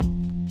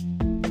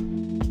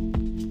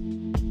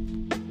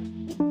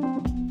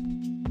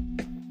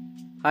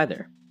Hi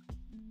there.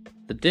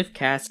 The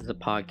DiffCast is a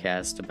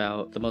podcast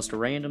about the most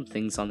random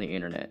things on the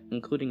internet,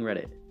 including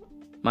Reddit.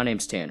 My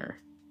name's Tanner,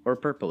 or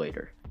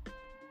Purpleator,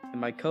 and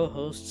my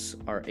co-hosts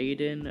are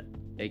Aiden,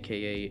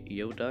 aka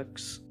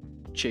Yodux,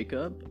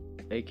 Jacob,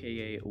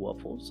 aka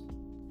Waffles,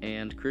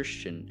 and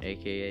Christian,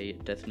 aka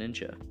Death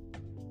Ninja.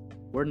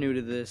 We're new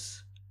to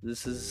this.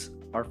 This is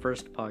our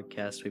first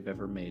podcast we've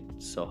ever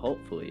made, so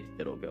hopefully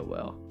it'll go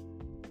well.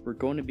 We're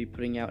going to be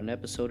putting out an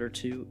episode or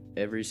two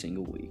every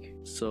single week,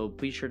 so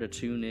be sure to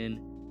tune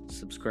in,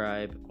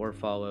 subscribe, or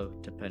follow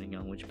depending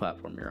on which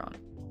platform you're on.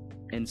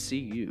 And see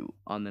you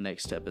on the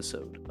next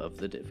episode of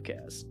the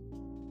DiffCast.